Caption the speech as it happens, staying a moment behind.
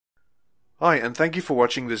Hi, and thank you for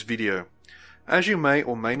watching this video. As you may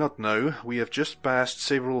or may not know, we have just passed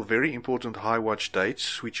several very important High Watch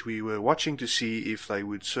dates, which we were watching to see if they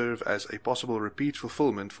would serve as a possible repeat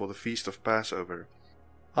fulfillment for the Feast of Passover.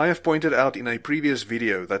 I have pointed out in a previous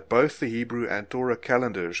video that both the Hebrew and Torah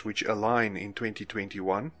calendars, which align in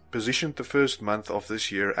 2021, positioned the first month of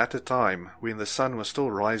this year at a time when the sun was still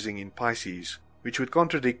rising in Pisces, which would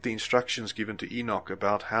contradict the instructions given to Enoch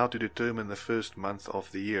about how to determine the first month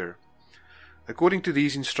of the year. According to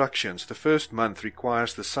these instructions, the first month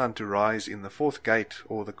requires the sun to rise in the fourth gate,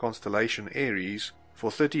 or the constellation Aries,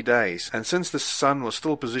 for 30 days, and since the sun was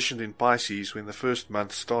still positioned in Pisces when the first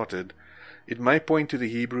month started, it may point to the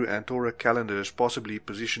Hebrew and Torah calendars possibly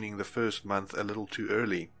positioning the first month a little too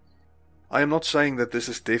early. I am not saying that this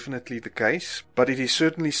is definitely the case, but it is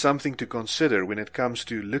certainly something to consider when it comes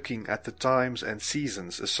to looking at the times and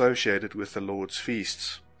seasons associated with the Lord's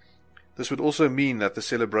feasts. This would also mean that the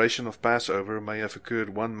celebration of Passover may have occurred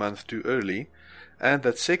 1 month too early, and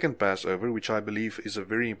that second Passover, which I believe is a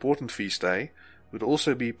very important feast day, would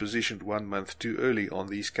also be positioned 1 month too early on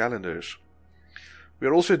these calendars. We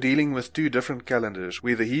are also dealing with two different calendars,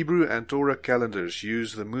 where the Hebrew and Torah calendars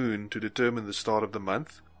use the moon to determine the start of the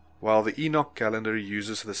month, while the Enoch calendar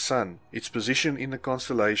uses the sun, its position in the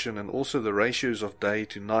constellation, and also the ratios of day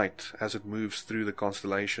to night as it moves through the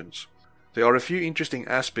constellations. There are a few interesting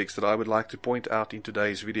aspects that I would like to point out in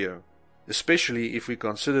today's video, especially if we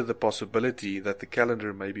consider the possibility that the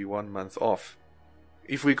calendar may be 1 month off.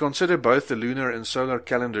 If we consider both the lunar and solar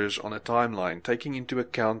calendars on a timeline, taking into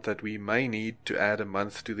account that we may need to add a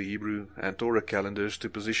month to the Hebrew and Torah calendars to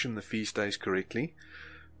position the feast days correctly,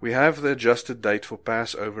 we have the adjusted date for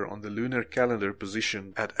Passover on the lunar calendar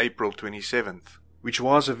positioned at April 27th, which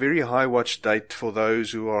was a very high watch date for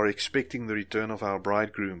those who are expecting the return of our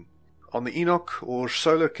bridegroom. On the Enoch or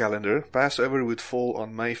solar calendar, Passover would fall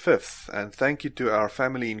on May 5th, and thank you to our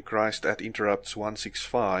family in Christ at Interrupts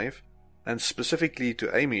 165, and specifically to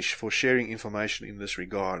Amish for sharing information in this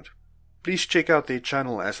regard. Please check out their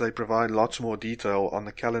channel as they provide lots more detail on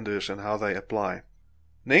the calendars and how they apply.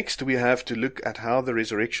 Next, we have to look at how the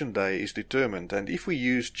resurrection day is determined, and if we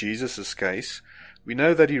use Jesus' case, we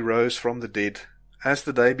know that he rose from the dead as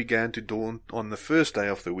the day began to dawn on the first day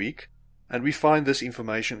of the week, and we find this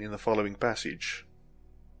information in the following passage.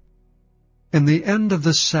 In the end of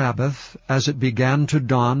the Sabbath, as it began to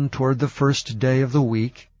dawn toward the first day of the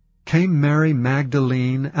week, came Mary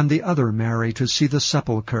Magdalene and the other Mary to see the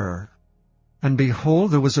sepulchre. And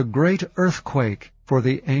behold, there was a great earthquake, for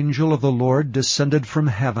the angel of the Lord descended from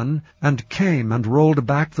heaven, and came and rolled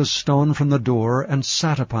back the stone from the door, and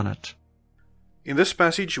sat upon it. In this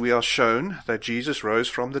passage we are shown that Jesus rose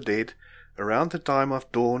from the dead around the time of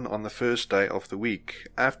dawn on the first day of the week,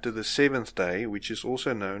 after the seventh day, which is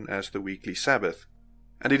also known as the weekly Sabbath.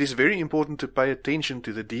 And it is very important to pay attention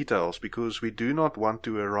to the details, because we do not want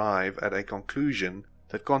to arrive at a conclusion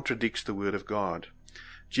that contradicts the Word of God.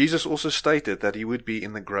 Jesus also stated that he would be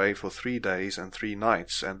in the grave for 3 days and 3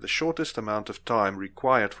 nights, and the shortest amount of time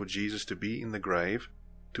required for Jesus to be in the grave,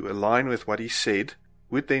 to align with what he said,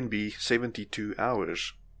 would then be 72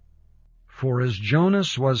 hours. For as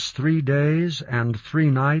Jonas was 3 days and 3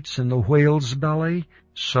 nights in the whale's belly,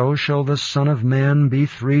 so shall the Son of Man be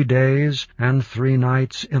 3 days and 3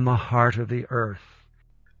 nights in the heart of the earth.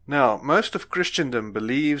 Now, most of Christendom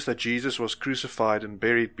believes that Jesus was crucified and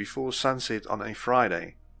buried before sunset on a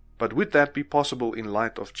Friday. But would that be possible in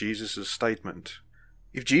light of Jesus' statement?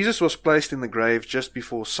 If Jesus was placed in the grave just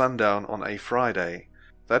before sundown on a Friday,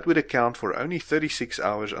 that would account for only 36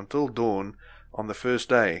 hours until dawn on the first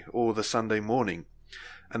day, or the Sunday morning,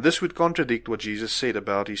 and this would contradict what Jesus said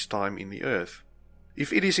about his time in the earth.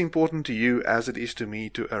 If it is important to you, as it is to me,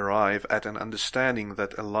 to arrive at an understanding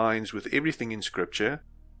that aligns with everything in Scripture,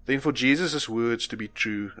 then for Jesus' words to be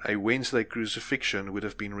true, a Wednesday crucifixion would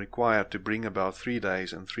have been required to bring about 3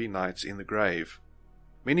 days and 3 nights in the grave.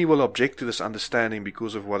 Many will object to this understanding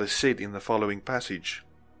because of what is said in the following passage.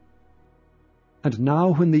 And now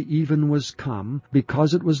when the even was come,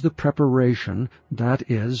 because it was the preparation, that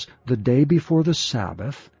is, the day before the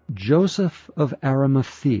Sabbath, Joseph of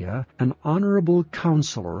Arimathea, an honorable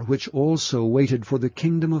counselor, which also waited for the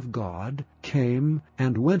kingdom of God, came,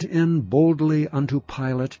 and went in boldly unto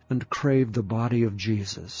Pilate, and craved the body of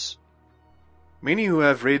Jesus. Many who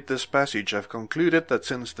have read this passage have concluded that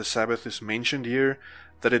since the Sabbath is mentioned here,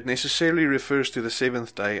 that it necessarily refers to the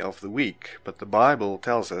 7th day of the week, but the Bible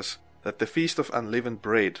tells us that the Feast of Unleavened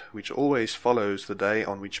Bread, which always follows the day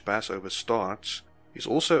on which Passover starts, is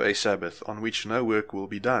also a Sabbath on which no work will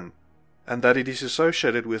be done, and that it is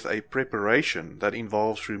associated with a preparation that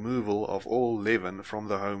involves removal of all leaven from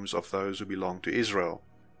the homes of those who belong to Israel.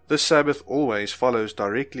 This Sabbath always follows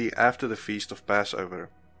directly after the feast of Passover,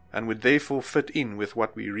 and would therefore fit in with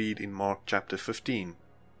what we read in Mark chapter 15.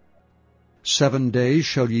 7 days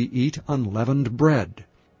shall ye eat unleavened bread.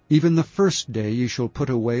 Even the first day ye shall put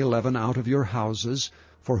away leaven out of your houses,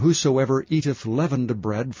 for whosoever eateth leavened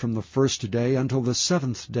bread from the first day until the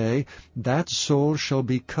 7th day, that soul shall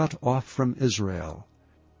be cut off from Israel.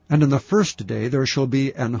 And in the first day there shall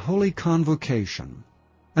be an holy convocation.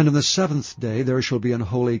 And in the 7th day there shall be an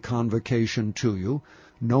holy convocation to you.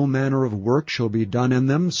 No manner of work shall be done in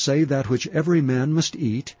them, save that which every man must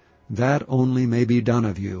eat, that only may be done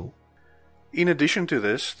of you. In addition to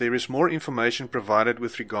this, there is more information provided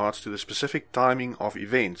with regards to the specific timing of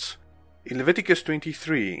events. In Leviticus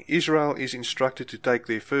 23, Israel is instructed to take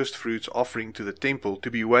their first fruits offering to the temple to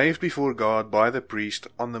be waved before God by the priest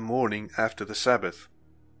on the morning after the Sabbath.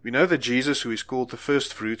 We know that Jesus, who is called the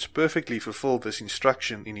first fruits, perfectly fulfilled this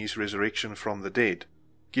instruction in his resurrection from the dead,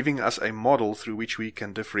 giving us a model through which we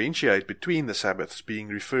can differentiate between the Sabbaths being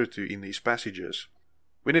referred to in these passages.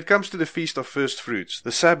 When it comes to the Feast of First Fruits,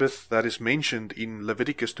 the Sabbath that is mentioned in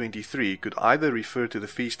Leviticus 23 could either refer to the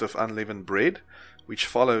Feast of Unleavened Bread, which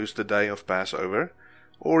follows the day of Passover,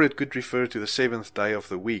 or it could refer to the 7th day of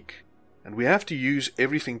the week, and we have to use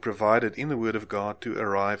everything provided in the Word of God to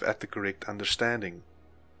arrive at the correct understanding.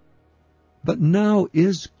 But now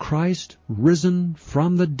is Christ risen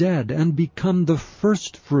from the dead, and become the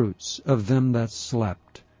firstfruits of them that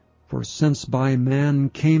slept. For since by man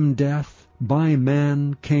came death, by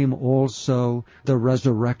man came also the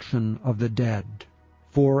resurrection of the dead.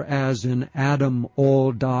 For as in Adam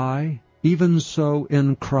all die, even so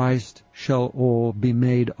in Christ shall all be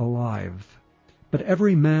made alive. But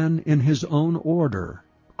every man in his own order,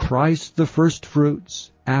 Christ the firstfruits,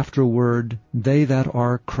 afterward they that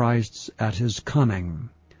are Christ's at his coming.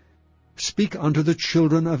 Speak unto the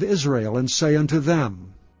children of Israel, and say unto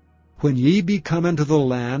them, When ye be come into the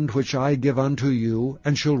land which I give unto you,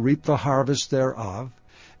 and shall reap the harvest thereof,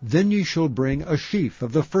 then ye shall bring a sheaf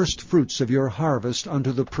of the firstfruits of your harvest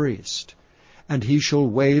unto the priest, and he shall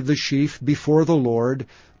wave the sheaf before the Lord,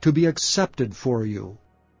 to be accepted for you.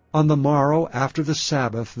 On the morrow after the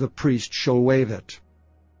Sabbath the priest shall wave it.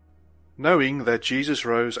 Knowing that Jesus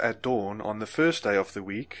rose at dawn on the first day of the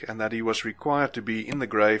week, and that he was required to be in the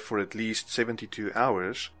grave for at least 72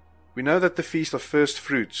 hours, we know that the Feast of First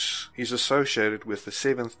Fruits is associated with the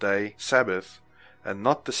 7th day Sabbath, and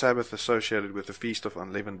not the Sabbath associated with the Feast of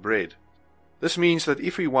Unleavened Bread. This means that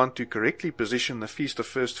if we want to correctly position the Feast of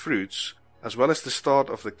First Fruits, as well as the start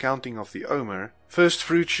of the counting of the Omer, first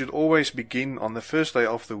fruits should always begin on the first day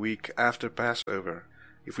of the week after Passover,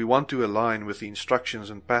 if we want to align with the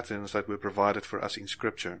instructions and patterns that were provided for us in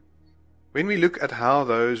Scripture. When we look at how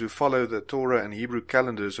those who follow the Torah and Hebrew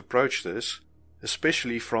calendars approach this,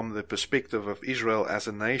 especially from the perspective of Israel as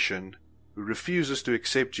a nation who refuses to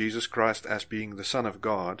accept Jesus Christ as being the Son of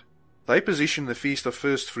God, they position the Feast of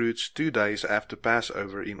First Fruits 2 days after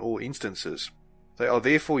Passover in all instances. They are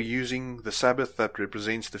therefore using the Sabbath that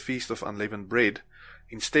represents the Feast of Unleavened Bread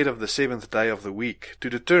instead of the 7th day of the week to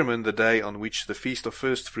determine the day on which the Feast of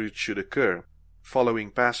First Fruits should occur,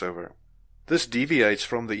 following Passover. This deviates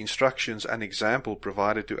from the instructions and example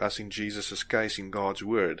provided to us in Jesus' case in God's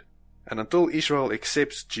Word, and until Israel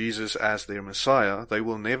accepts Jesus as their Messiah, they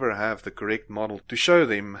will never have the correct model to show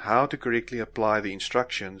them how to correctly apply the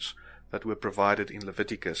instructions that were provided in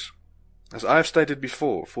Leviticus. As I have stated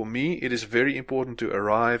before, for me it is very important to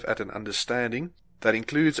arrive at an understanding that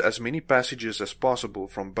includes as many passages as possible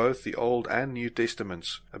from both the Old and New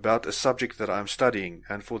Testaments about a subject that I am studying,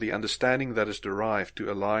 and for the understanding that is derived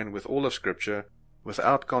to align with all of Scripture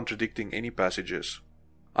without contradicting any passages.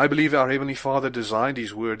 I believe our Heavenly Father designed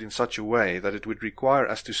His Word in such a way that it would require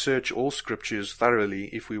us to search all Scriptures thoroughly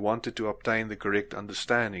if we wanted to obtain the correct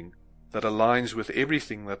understanding that aligns with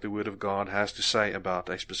everything that the Word of God has to say about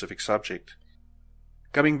a specific subject.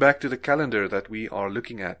 Coming back to the calendar that we are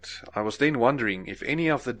looking at, I was then wondering if any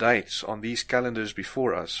of the dates on these calendars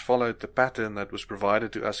before us followed the pattern that was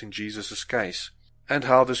provided to us in Jesus' case, and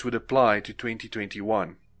how this would apply to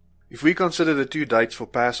 2021. If we consider the 2 dates for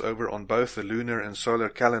Passover on both the lunar and solar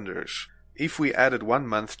calendars, if we added 1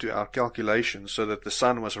 month to our calculations so that the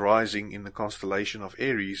sun was rising in the constellation of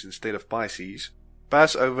Aries instead of Pisces,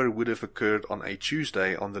 Passover would have occurred on a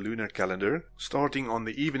Tuesday on the lunar calendar, starting on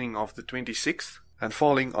the evening of the 26th, and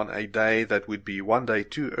falling on a day that would be 1 day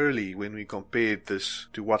too early when we compared this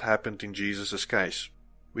to what happened in Jesus' case.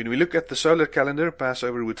 When we look at the solar calendar,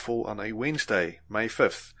 Passover would fall on a Wednesday, May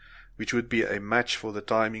 5th, which would be a match for the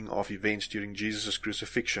timing of events during Jesus'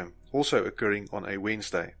 crucifixion, also occurring on a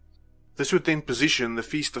Wednesday. This would then position the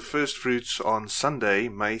Feast of First Fruits on Sunday,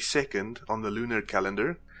 May 2nd on the lunar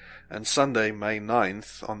calendar, and Sunday, May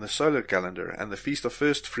 9th, on the solar calendar, and the Feast of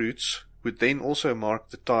First Fruits would then also mark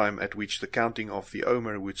the time at which the counting of the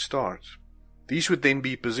Omer would start. These would then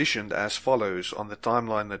be positioned as follows on the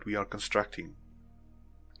timeline that we are constructing.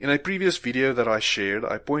 In a previous video that I shared,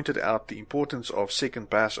 I pointed out the importance of Second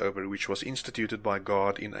Passover, which was instituted by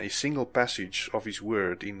God in a single passage of His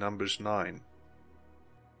Word in Numbers 9.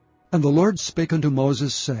 And the Lord spake unto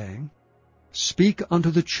Moses, saying, Speak unto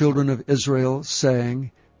the children of Israel,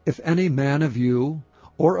 saying, If any man of you,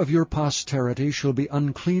 or of your posterity, shall be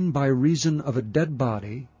unclean by reason of a dead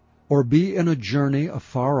body, or be in a journey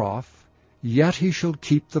afar off, yet he shall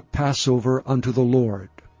keep the Passover unto the Lord.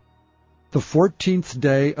 The 14th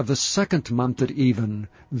day of the 2nd month at even,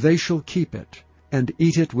 they shall keep it, and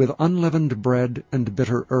eat it with unleavened bread and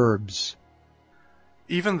bitter herbs.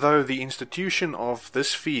 Even though the institution of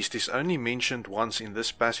this feast is only mentioned once in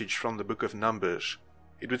this passage from the book of Numbers,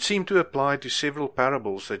 it would seem to apply to several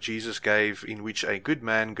parables that Jesus gave in which a good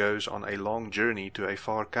man goes on a long journey to a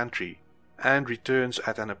far country and returns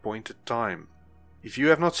at an appointed time. If you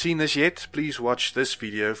have not seen this yet, please watch this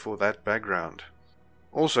video for that background.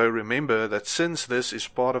 Also remember that since this is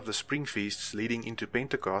part of the spring feasts leading into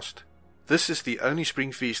Pentecost, this is the only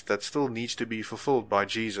spring feast that still needs to be fulfilled by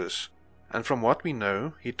Jesus. And from what we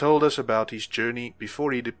know, He told us about His journey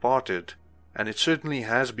before He departed, and it certainly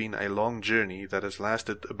has been a long journey that has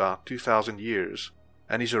lasted about 2,000 years,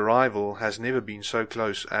 and His arrival has never been so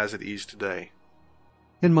close as it is today.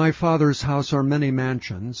 In my Father's house are many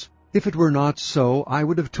mansions. If it were not so, I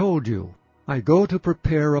would have told you. I go to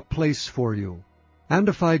prepare a place for you. And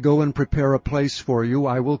if I go and prepare a place for you,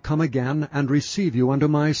 I will come again and receive you unto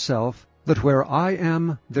myself, that where I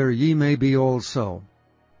am, there ye may be also.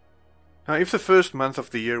 Now, if the first month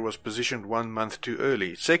of the year was positioned 1 month too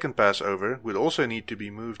early, second Passover would also need to be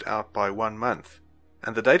moved out by 1 month.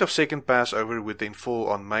 And the date of second Passover would then fall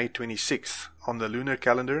on May 26th on the lunar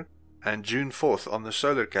calendar and June 4th on the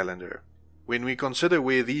solar calendar. When we consider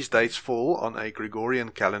where these dates fall on a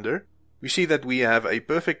Gregorian calendar, we see that we have a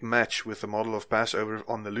perfect match with the model of Passover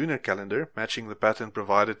on the lunar calendar, matching the pattern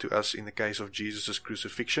provided to us in the case of Jesus'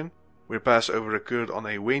 crucifixion, where Passover occurred on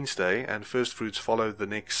a Wednesday and first fruits followed the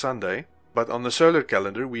next Sunday, but on the solar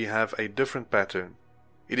calendar we have a different pattern.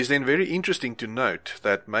 It is then very interesting to note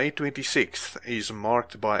that May 26th is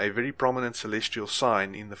marked by a very prominent celestial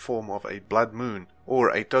sign in the form of a blood moon, or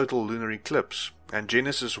a total lunar eclipse, and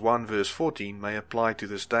Genesis 1 verse 14 may apply to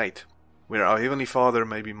this date, where our Heavenly Father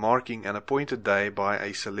may be marking an appointed day by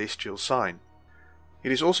a celestial sign.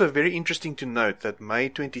 It is also very interesting to note that May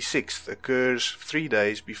 26th occurs 3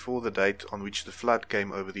 days before the date on which the flood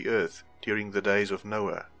came over the earth, during the days of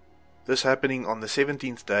Noah. This happening on the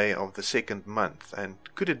 17th day of the 2nd month, and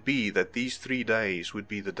could it be that these 3 days would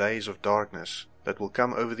be the days of darkness that will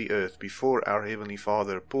come over the earth before our Heavenly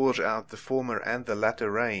Father pours out the former and the latter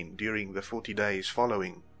rain during the 40 days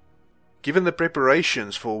following? Given the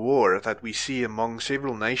preparations for war that we see among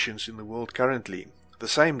several nations in the world currently, the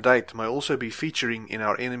same date may also be featuring in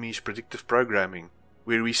our enemy's predictive programming,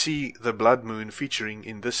 where we see the blood moon featuring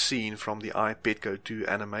in this scene from the iPetco 2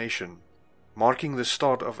 animation, marking the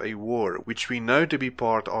start of a war which we know to be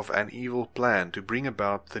part of an evil plan to bring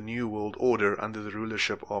about the new world order under the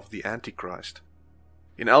rulership of the Antichrist.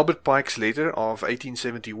 In Albert Pike's letter of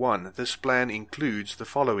 1871, this plan includes the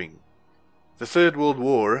following. The Third World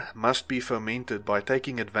War must be fomented by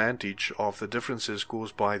taking advantage of the differences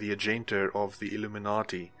caused by the agenda of the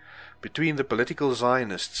Illuminati between the political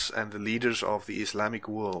Zionists and the leaders of the Islamic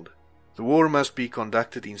world. The war must be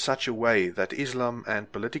conducted in such a way that Islam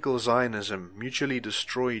and political Zionism mutually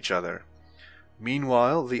destroy each other.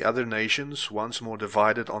 Meanwhile, the other nations, once more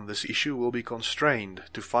divided on this issue, will be constrained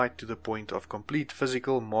to fight to the point of complete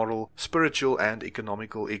physical, moral, spiritual and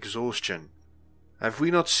economical exhaustion. Have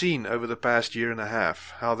we not seen over the past year and a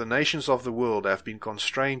half how the nations of the world have been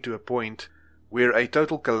constrained to a point where a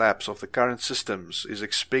total collapse of the current systems is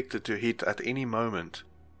expected to hit at any moment,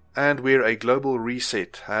 and where a global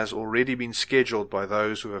reset has already been scheduled by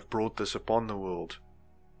those who have brought this upon the world?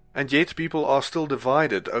 And yet people are still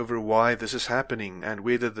divided over why this is happening and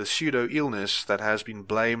whether the pseudo-illness that has been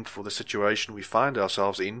blamed for the situation we find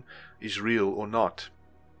ourselves in is real or not.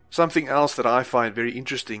 Something else that I find very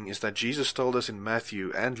interesting is that Jesus told us in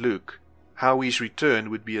Matthew and Luke how His return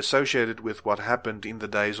would be associated with what happened in the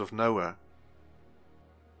days of Noah.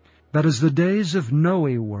 That as the days of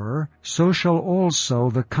Noe were, so shall also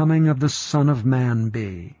the coming of the Son of Man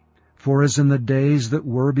be. For as in the days that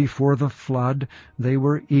were before the flood, they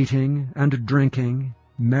were eating and drinking,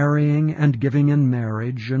 marrying and giving in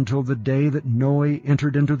marriage, until the day that Noe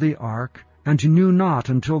entered into the ark, and knew not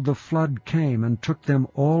until the flood came and took them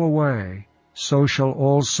all away. so shall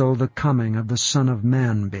also the coming of the Son of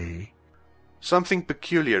Man be. Something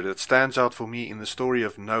peculiar that stands out for me in the story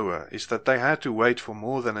of Noah is that they had to wait for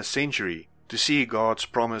more than a century to see God's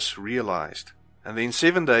promise realized. And then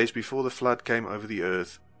 7 days before the flood came over the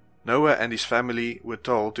earth, Noah and his family were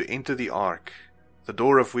told to enter the ark, the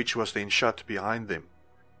door of which was then shut behind them.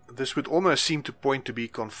 This would almost seem to point to be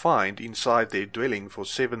confined inside their dwelling for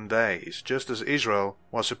 7 days, just as Israel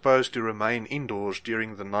was supposed to remain indoors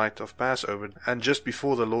during the night of Passover and just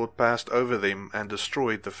before the Lord passed over them and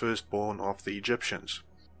destroyed the firstborn of the Egyptians.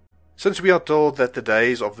 Since we are told that the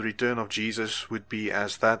days of the return of Jesus would be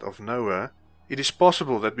as that of Noah, it is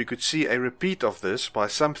possible that we could see a repeat of this by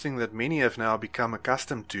something that many have now become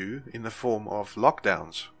accustomed to in the form of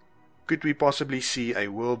lockdowns. Could we possibly see a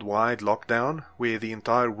worldwide lockdown where the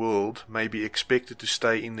entire world may be expected to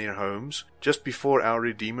stay in their homes just before our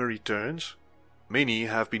Redeemer returns? Many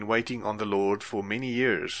have been waiting on the Lord for many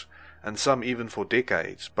years, and some even for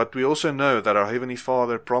decades, but we also know that our Heavenly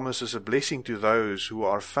Father promises a blessing to those who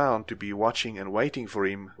are found to be watching and waiting for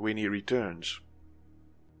Him when He returns.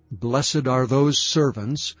 Blessed are those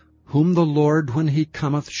servants, whom the Lord when He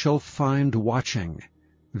cometh shall find watching.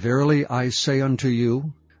 Verily I say unto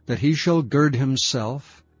you, that He shall gird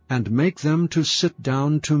Himself, and make them to sit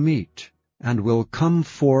down to meat, and will come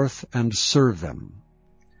forth and serve them.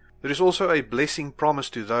 There is also a blessing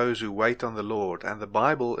promised to those who wait on the Lord, and the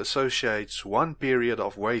Bible associates one period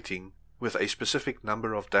of waiting with a specific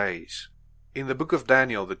number of days. In the book of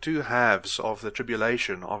Daniel, the two halves of the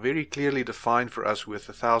tribulation are very clearly defined for us with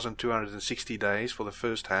 1,260 days for the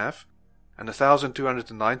first half, and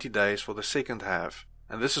 1,290 days for the second half.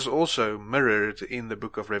 And this is also mirrored in the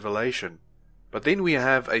book of Revelation. But then we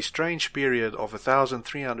have a strange period of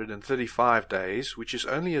 1,335 days, which is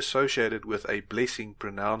only associated with a blessing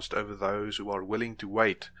pronounced over those who are willing to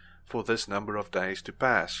wait for this number of days to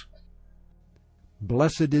pass.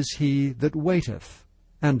 Blessed is he that waiteth,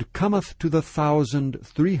 and cometh to the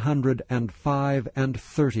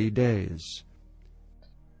 1,335 days.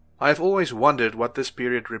 I have always wondered what this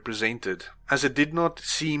period represented, as it did not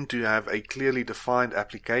seem to have a clearly defined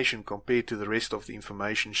application compared to the rest of the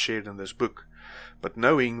information shared in this book. But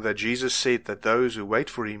knowing that Jesus said that those who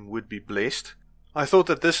wait for Him would be blessed, I thought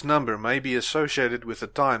that this number may be associated with the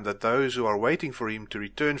time that those who are waiting for Him to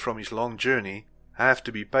return from His long journey have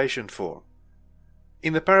to be patient for.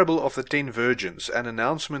 In the parable of the 10 virgins, an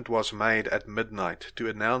announcement was made at midnight to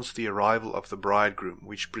announce the arrival of the bridegroom,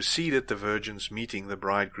 which preceded the virgins meeting the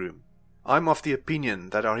bridegroom. I am of the opinion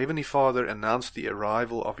that our Heavenly Father announced the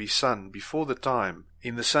arrival of His Son before the time,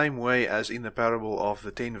 in the same way as in the parable of the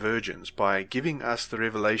 10 virgins, by giving us the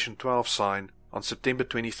Revelation 12 sign on September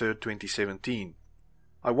 23, 2017.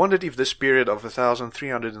 I wondered if this period of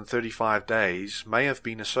 1,335 days may have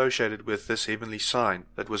been associated with this heavenly sign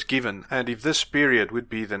that was given, and if this period would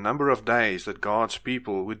be the number of days that God's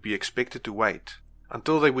people would be expected to wait,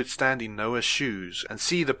 until they would stand in Noah's shoes and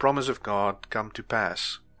see the promise of God come to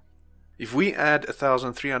pass. If we add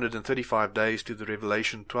 1,335 days to the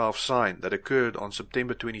Revelation 12 sign that occurred on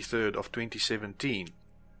September 23rd of 2017,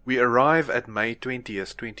 we arrive at May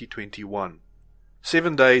 20th, 2021.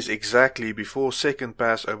 7 days exactly before second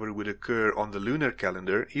Passover would occur on the lunar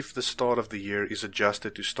calendar if the start of the year is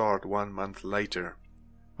adjusted to start 1 month later.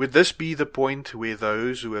 Would this be the point where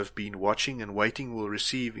those who have been watching and waiting will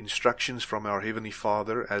receive instructions from our Heavenly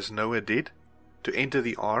Father as Noah did, to enter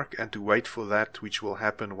the ark and to wait for that which will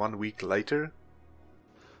happen 1 week later?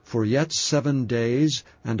 For yet 7 days,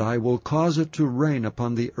 and I will cause it to rain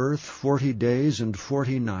upon the earth 40 days and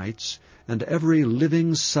 40 nights, and every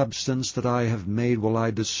living substance that I have made will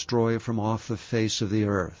I destroy from off the face of the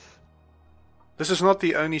earth. This is not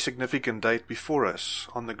the only significant date before us.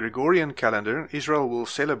 On the Gregorian calendar, Israel will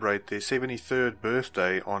celebrate their 73rd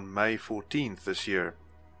birthday on May 14th this year.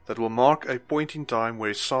 That will mark a point in time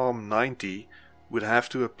where Psalm 90 would have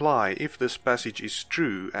to apply if this passage is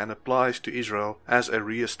true and applies to Israel as a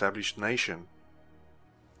re-established nation.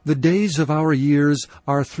 The days of our years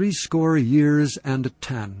are 80 years and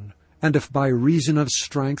 10. And if by reason of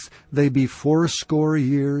strength they be 80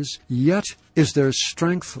 years, yet is their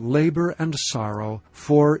strength labor and sorrow,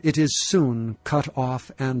 for it is soon cut off,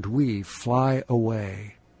 and we fly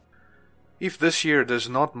away. If this year does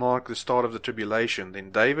not mark the start of the tribulation, then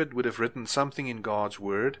David would have written something in God's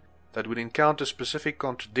Word that would encounter specific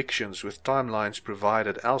contradictions with timelines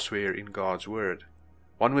provided elsewhere in God's Word.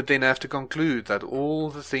 One would then have to conclude that all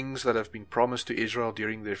the things that have been promised to Israel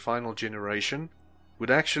during their final generation would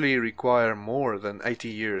actually require more than 80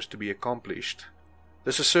 years to be accomplished.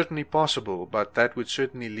 This is certainly possible, but that would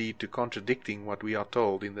certainly lead to contradicting what we are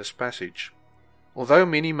told in this passage. Although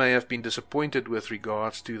many may have been disappointed with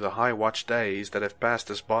regards to the high watch days that have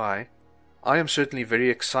passed us by, I am certainly very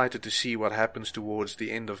excited to see what happens towards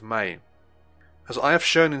the end of May. As I have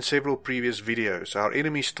shown in several previous videos, our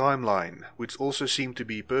enemy's timeline would also seem to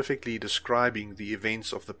be perfectly describing the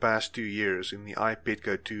events of the past 2 years in the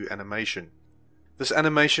iPetco 2 animation. This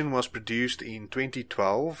animation was produced in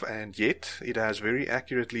 2012, and yet it has very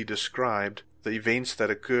accurately described the events that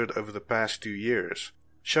occurred over the past 2 years,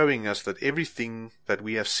 showing us that everything that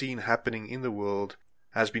we have seen happening in the world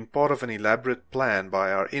has been part of an elaborate plan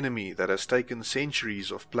by our enemy that has taken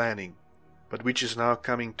centuries of planning, but which is now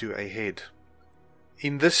coming to a head.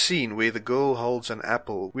 In this scene where the girl holds an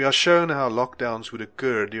apple, we are shown how lockdowns would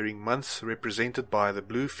occur during months represented by the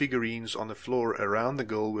blue figurines on the floor around the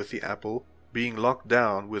girl with the apple being locked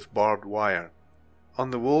down with barbed wire. On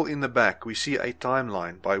the wall in the back we see a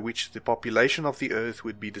timeline by which the population of the earth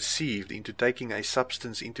would be deceived into taking a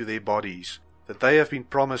substance into their bodies that they have been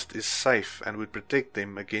promised is safe and would protect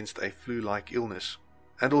them against a flu-like illness.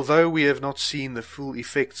 And although we have not seen the full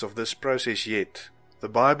effects of this process yet, the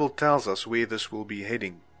Bible tells us where this will be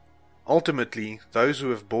heading. Ultimately, those who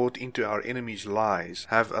have bought into our enemy's lies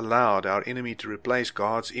have allowed our enemy to replace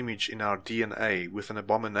God's image in our DNA with an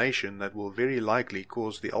abomination that will very likely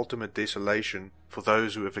cause the ultimate desolation for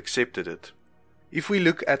those who have accepted it. If we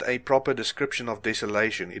look at a proper description of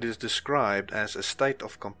desolation, it is described as a state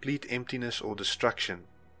of complete emptiness or destruction,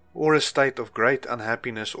 or a state of great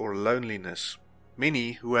unhappiness or loneliness.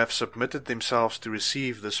 Many who have submitted themselves to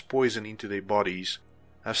receive this poison into their bodies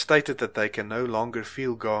have stated that they can no longer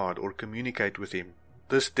feel God or communicate with Him.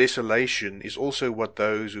 This desolation is also what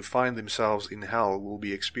those who find themselves in hell will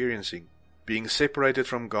be experiencing, being separated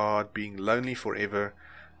from God, being lonely forever,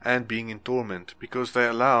 and being in torment because they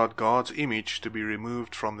allowed God's image to be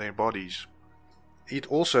removed from their bodies. It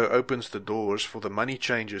also opens the doors for the money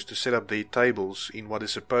changers to set up their tables in what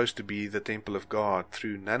is supposed to be the temple of God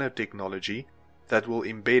through nanotechnology that will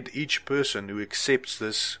embed each person who accepts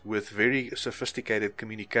this with very sophisticated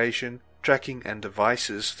communication, tracking and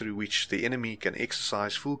devices through which the enemy can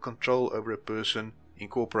exercise full control over a person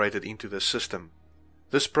incorporated into the system.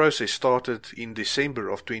 This process started in December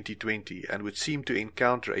of 2020 and would seem to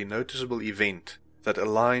encounter a noticeable event that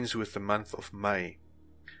aligns with the month of May.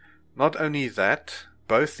 Not only that,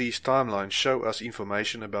 both these timelines show us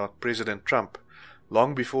information about President Trump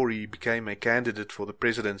long before he became a candidate for the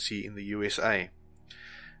presidency in the USA.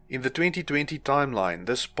 In the 2020 timeline,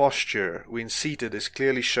 this posture when seated is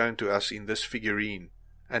clearly shown to us in this figurine,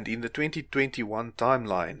 and in the 2021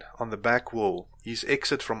 timeline, on the back wall, his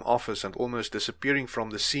exit from office and almost disappearing from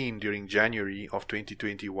the scene during January of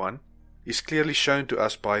 2021 is clearly shown to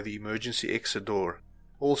us by the emergency exit door,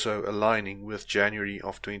 also aligning with January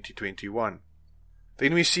of 2021.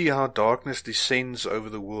 Then we see how darkness descends over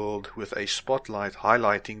the world with a spotlight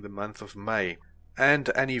highlighting the month of May, and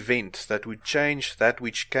an event that would change that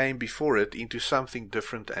which came before it into something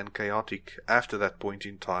different and chaotic after that point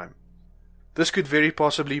in time. This could very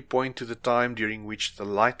possibly point to the time during which the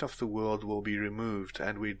light of the world will be removed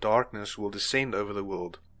and where darkness will descend over the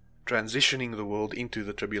world, transitioning the world into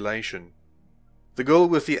the tribulation. The girl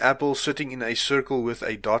with the apple sitting in a circle with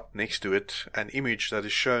a dot next to it, an image that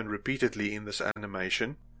is shown repeatedly in this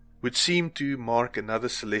animation, would seem to mark another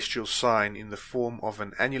celestial sign in the form of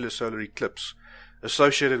an annular solar eclipse,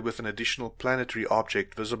 associated with an additional planetary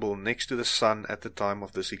object visible next to the Sun at the time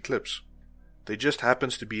of this eclipse. There just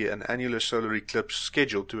happens to be an annular solar eclipse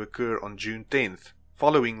scheduled to occur on June 10th,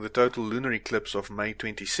 following the total lunar eclipse of May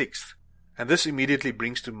 26th, and this immediately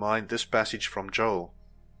brings to mind this passage from Joel.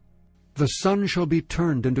 The sun shall be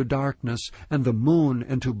turned into darkness, and the moon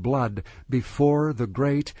into blood, before the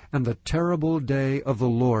great and the terrible day of the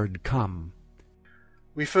Lord come.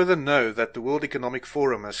 We further know that the World Economic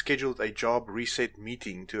Forum has scheduled a job reset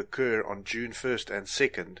meeting to occur on June 1st and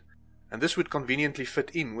 2nd, and this would conveniently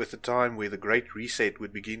fit in with the time where the Great Reset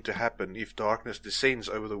would begin to happen if darkness descends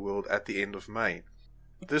over the world at the end of May.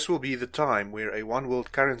 This will be the time where a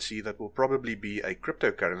one-world currency that will probably be a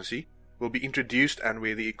cryptocurrency will be introduced and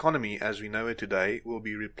where the economy as we know it today will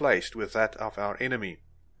be replaced with that of our enemy.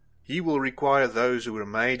 He will require those who were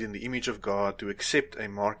made in the image of God to accept a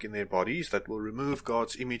mark in their bodies that will remove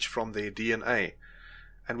God's image from their DNA,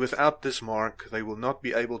 and without this mark they will not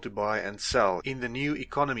be able to buy and sell in the new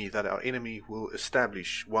economy that our enemy will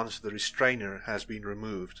establish once the restrainer has been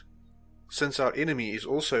removed. Since our enemy is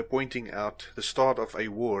also pointing out the start of a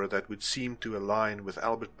war that would seem to align with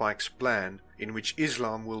Albert Pike's plan, in which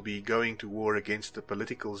Islam will be going to war against the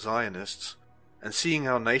political Zionists, and seeing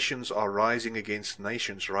how nations are rising against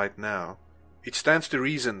nations right now, it stands to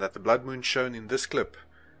reason that the blood moon shown in this clip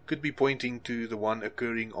could be pointing to the one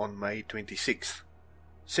occurring on May 26th.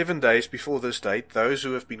 7 days before this date, those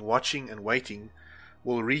who have been watching and waiting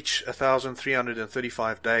will reach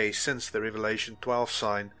 1,335 days since the Revelation 12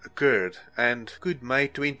 sign occurred, and could May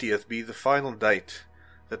 20th be the final date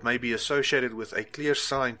that may be associated with a clear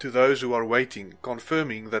sign to those who are waiting,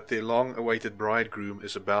 confirming that their long-awaited bridegroom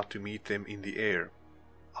is about to meet them in the air.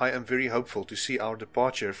 I am very hopeful to see our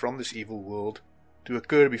departure from this evil world to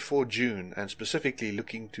occur before June, and specifically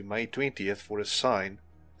looking to May 20th for a sign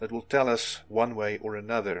that will tell us one way or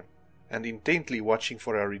another, and intently watching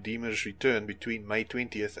for our Redeemer's return between May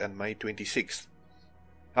 20th and May 26th.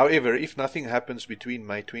 However, if nothing happens between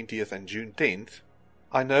May 20th and June 10th,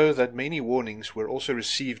 I know that many warnings were also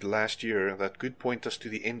received last year that could point us to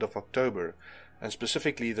the end of October, and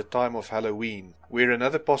specifically the time of Halloween, where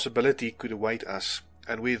another possibility could await us,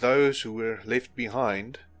 and where those who were left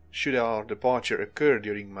behind, should our departure occur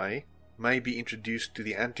during May be introduced to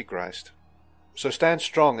the Antichrist. So stand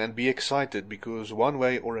strong and be excited, because one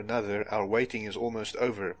way or another our waiting is almost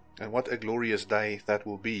over, and what a glorious day that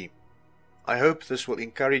will be. I hope this will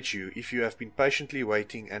encourage you if you have been patiently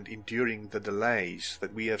waiting and enduring the delays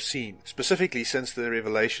that we have seen, specifically since the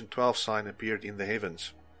Revelation 12 sign appeared in the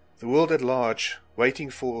heavens. The world at large, waiting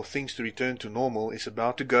for things to return to normal, is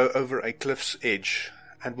about to go over a cliff's edge,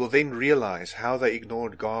 and will then realize how they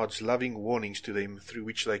ignored God's loving warnings to them, through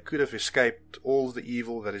which they could have escaped all the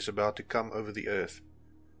evil that is about to come over the earth.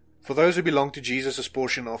 For those who belong to Jesus'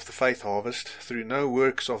 portion of the faith harvest, through no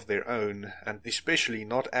works of their own, and especially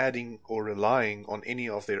not adding or relying on any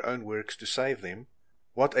of their own works to save them,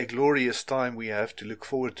 what a glorious time we have to look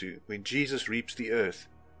forward to when Jesus reaps the earth,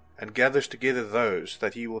 and gathers together those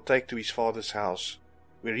that he will take to his Father's house,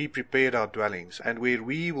 where he prepared our dwellings, and where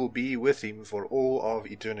we will be with him for all of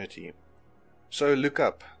eternity. So look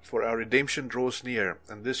up, for our redemption draws near,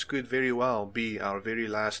 and this could very well be our very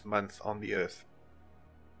last month on the earth.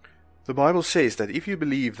 The Bible says that if you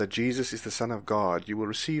believe that Jesus is the Son of God, you will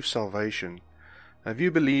receive salvation. Have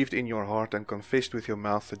you believed in your heart and confessed with your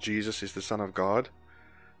mouth that Jesus is the Son of God?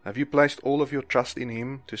 Have you placed all of your trust in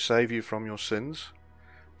him to save you from your sins?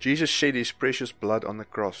 Jesus shed his precious blood on the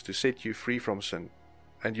cross to set you free from sin,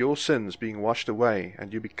 and your sins being washed away,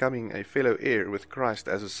 and you becoming a fellow heir with Christ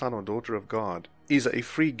as a son or daughter of God, is a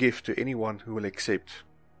free gift to anyone who will accept.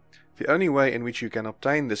 The only way in which you can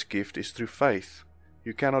obtain this gift is through faith.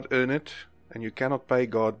 You cannot earn it, and you cannot pay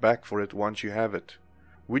God back for it once you have it.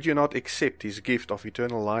 Would you not accept his gift of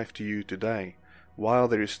eternal life to you today, while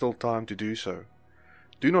there is still time to do so?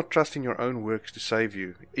 Do not trust in your own works to save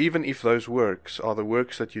you, even if those works are the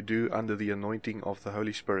works that you do under the anointing of the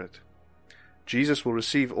Holy Spirit. Jesus will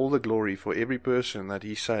receive all the glory for every person that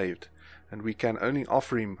he saved, and we can only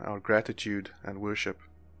offer him our gratitude and worship.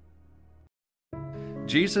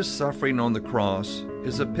 Jesus' suffering on the cross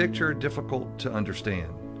is a picture difficult to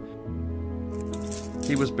understand.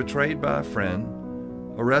 He was betrayed by a friend,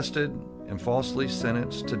 arrested and falsely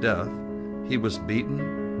sentenced to death. He was beaten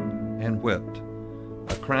and whipped.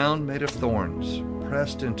 A crown made of thorns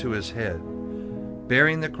pressed into his head.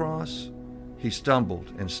 Bearing the cross, he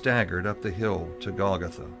stumbled and staggered up the hill to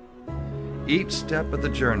Golgotha. Each step of the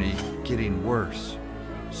journey getting worse,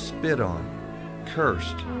 spit on,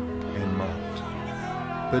 cursed, and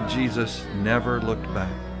mocked. But Jesus never looked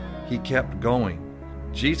back. He kept going.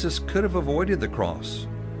 Jesus could have avoided the cross,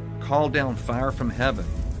 called down fire from heaven,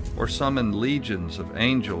 or summoned legions of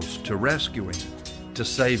angels to rescue him, to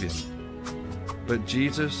save him. But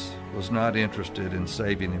Jesus was not interested in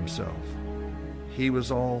saving himself. He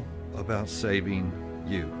was all about saving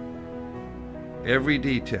you. Every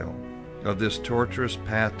detail of this torturous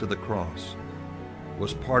path to the cross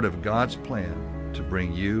was part of God's plan to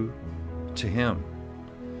bring you to him.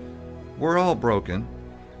 We're all broken.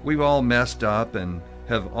 We've all messed up and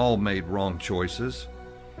have all made wrong choices.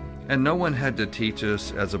 And no one had to teach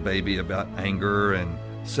us as a baby about anger and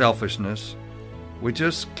selfishness. We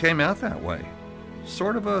just came out that way,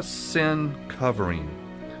 sort of a sin covering.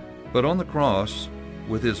 But on the cross,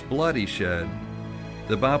 with his blood he shed,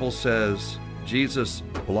 the Bible says Jesus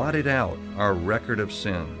blotted out our record of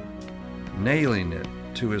sin, nailing it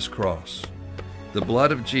to his cross. The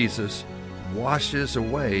blood of Jesus washes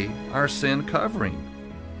away our sin covering.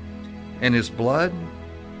 And his blood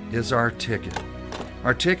is our ticket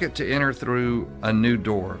to enter through a new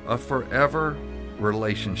door, a forever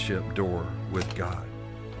relationship door with God.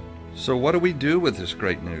 So what do we do with this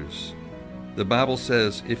great news? The Bible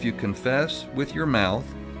says if you confess with your mouth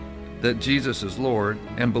that Jesus is Lord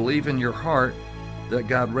and believe in your heart that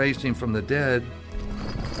God raised him from the dead,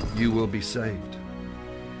 you will be saved.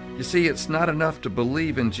 You see, it's not enough to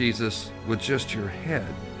believe in Jesus with just your head.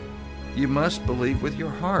 You must believe with your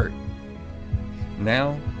heart.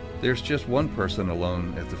 Now, there's just one person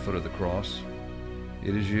alone at the foot of the cross.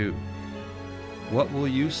 It is you. What will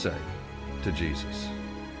you say to Jesus?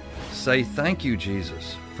 Say, "Thank you,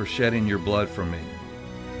 Jesus, for shedding your blood for me.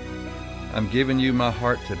 I'm giving you my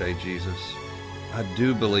heart today, Jesus. I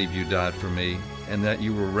do believe you died for me and that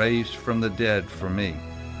you were raised from the dead for me.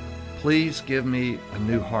 Please give me a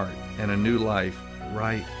new heart and a new life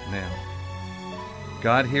right now."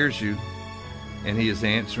 God hears you, and He is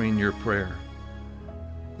answering your prayer.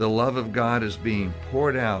 The love of God is being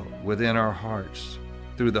poured out within our hearts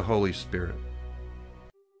through the Holy Spirit.